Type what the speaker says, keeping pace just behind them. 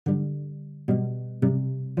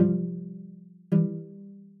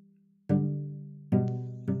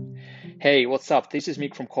Hey, what's up? This is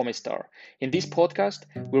Mick from Comistar. In this podcast,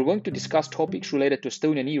 we're going to discuss topics related to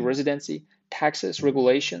Estonian e-residency, taxes,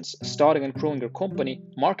 regulations, starting and growing your company,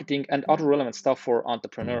 marketing, and other relevant stuff for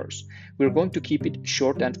entrepreneurs. We're going to keep it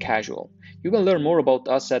short and casual. You can learn more about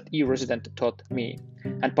us at eresident.me.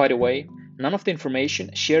 And by the way, none of the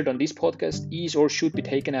information shared on this podcast is or should be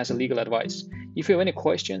taken as a legal advice. If you have any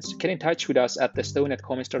questions, get in touch with us at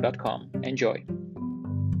estonian@comistar.com. Enjoy.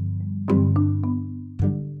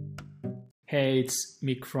 Hey, it's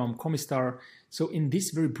Mick from Comistar. So in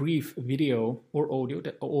this very brief video or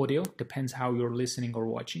audio, depends how you're listening or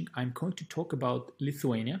watching, I'm going to talk about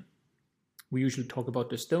Lithuania. We usually talk about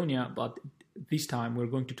Estonia, but this time we're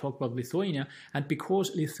going to talk about Lithuania. And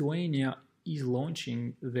because Lithuania is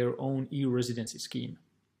launching their own e-residency scheme,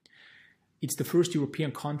 it's the first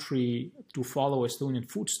European country to follow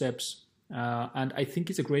Estonian footsteps. And I think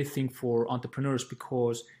it's a great thing for entrepreneurs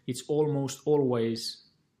because it's almost always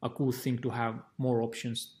a cool thing to have more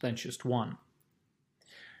options than just one.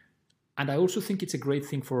 And I also think it's a great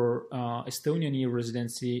thing for Estonian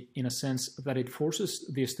e-residency in a sense that it forces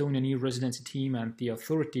the Estonian e-residency team and the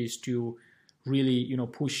authorities to really,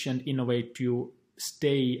 push and innovate to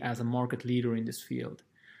stay as a market leader in this field.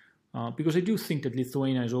 Because I do think that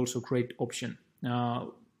Lithuania is also a great option.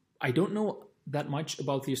 I don't know that much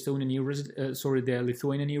about the the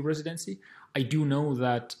Lithuanian e-residency. I do know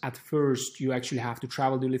that at first you actually have to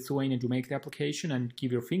travel to Lithuania to make the application and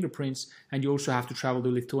give your fingerprints, and you also have to travel to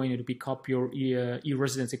Lithuania to pick up your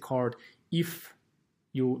e-residency card if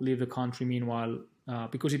you leave the country meanwhile,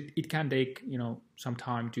 because it can take some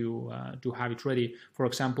time to have it ready. For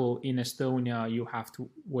example, in Estonia you have to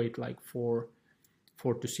wait like 4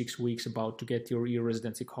 to 6 weeks about to get your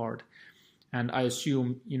e-residency card. And I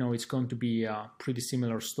assume, it's going to be a pretty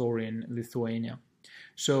similar story in Lithuania.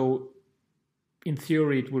 So in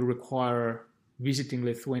theory, it will require visiting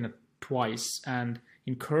Lithuania twice. And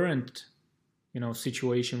in current,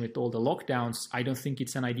 situation with all the lockdowns, I don't think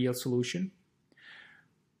it's an ideal solution.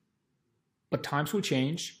 But times will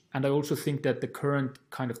change. And I also think that the current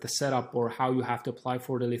kind of the setup or how you have to apply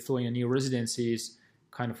for the Lithuanian e-residency is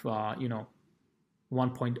kind of,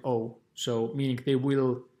 1.0. So meaning they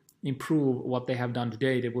will improve what they have done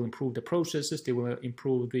today. They will improve the processes, they will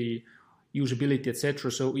improve the usability,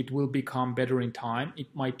 etc. So it will become better in time.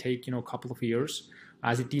 It might take a couple of years,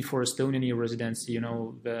 as it did for Estonian e-residency.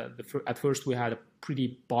 At first we had a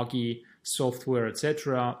pretty buggy software,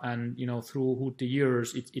 etc. And through the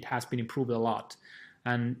years it has been improved a lot.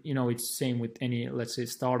 And it's the same with any, let's say,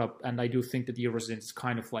 startup. And I do think that e-residency is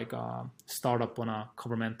kind of like a startup on a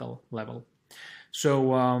governmental level.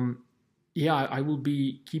 So I will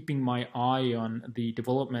be keeping my eye on the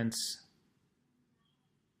developments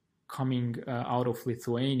coming out of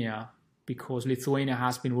Lithuania, because Lithuania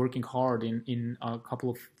has been working hard in a couple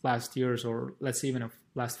of last years, or let's say even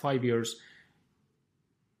last 5 years,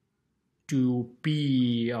 to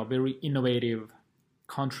be a very innovative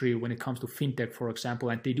country when it comes to fintech, for example.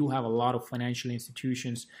 And they do have a lot of financial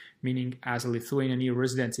institutions, meaning as a Lithuanian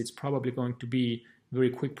e-resident, it's probably going to be a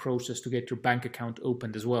very quick process to get your bank account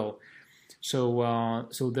opened as well.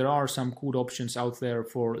 So there are some good options out there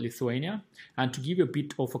for Lithuania. And to give you a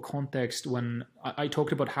bit of a context, when I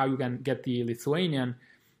talked about how you can get the Lithuanian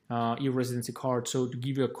e-residency card, so to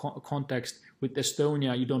give you a context, with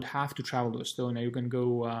Estonia, you don't have to travel to Estonia. You can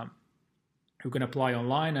go, you can apply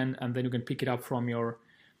online, and then you can pick it up from your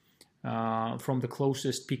from the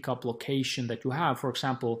closest pickup location that you have. For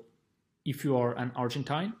example, if you are an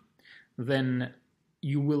Argentine, then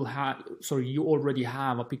you already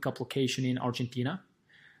have a pickup location in Argentina,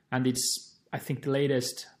 and it's, I think, the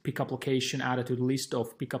latest pickup location added to the list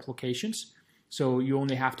of pickup locations. So you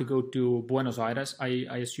only have to go to Buenos Aires.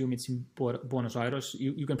 I assume it's in Buenos Aires.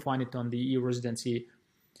 You can find it on the e-residency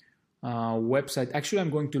website. Actually, I'm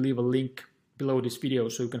going to leave a link below this video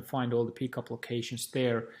so you can find all the pickup locations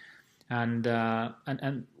there. And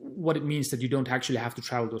what it means that you don't actually have to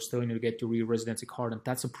travel to Estonia to get your e-residency card, and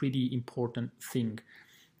that's a pretty important thing.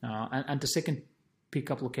 And the second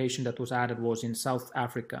pickup location that was added was in South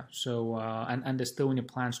Africa. So and Estonia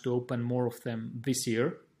plans to open more of them this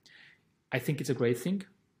year. I think it's a great thing,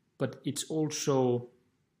 but it's also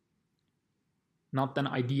not an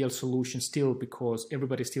ideal solution still, because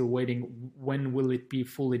everybody's still waiting. When will it be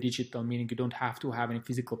fully digital, meaning you don't have to have any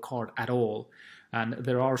physical card at all? And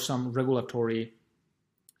there are some regulatory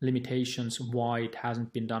limitations why it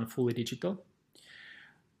hasn't been done fully digital.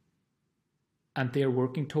 And they're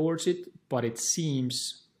working towards it, but it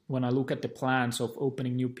seems, when I look at the plans of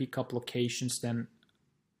opening new pickup locations, then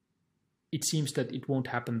it seems that it won't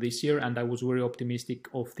happen this year, and I was very optimistic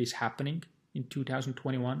of this happening. in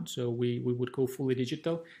 2021, so we would go fully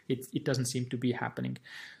digital. It doesn't seem to be happening.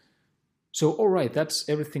 So, all right, that's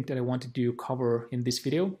everything that I wanted to cover in this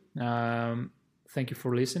video. Thank you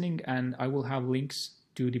for listening, and I will have links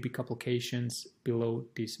to the big applications below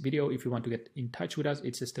this video. If you want to get in touch with us,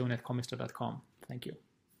 it's estonian@comistar.com. Thank you.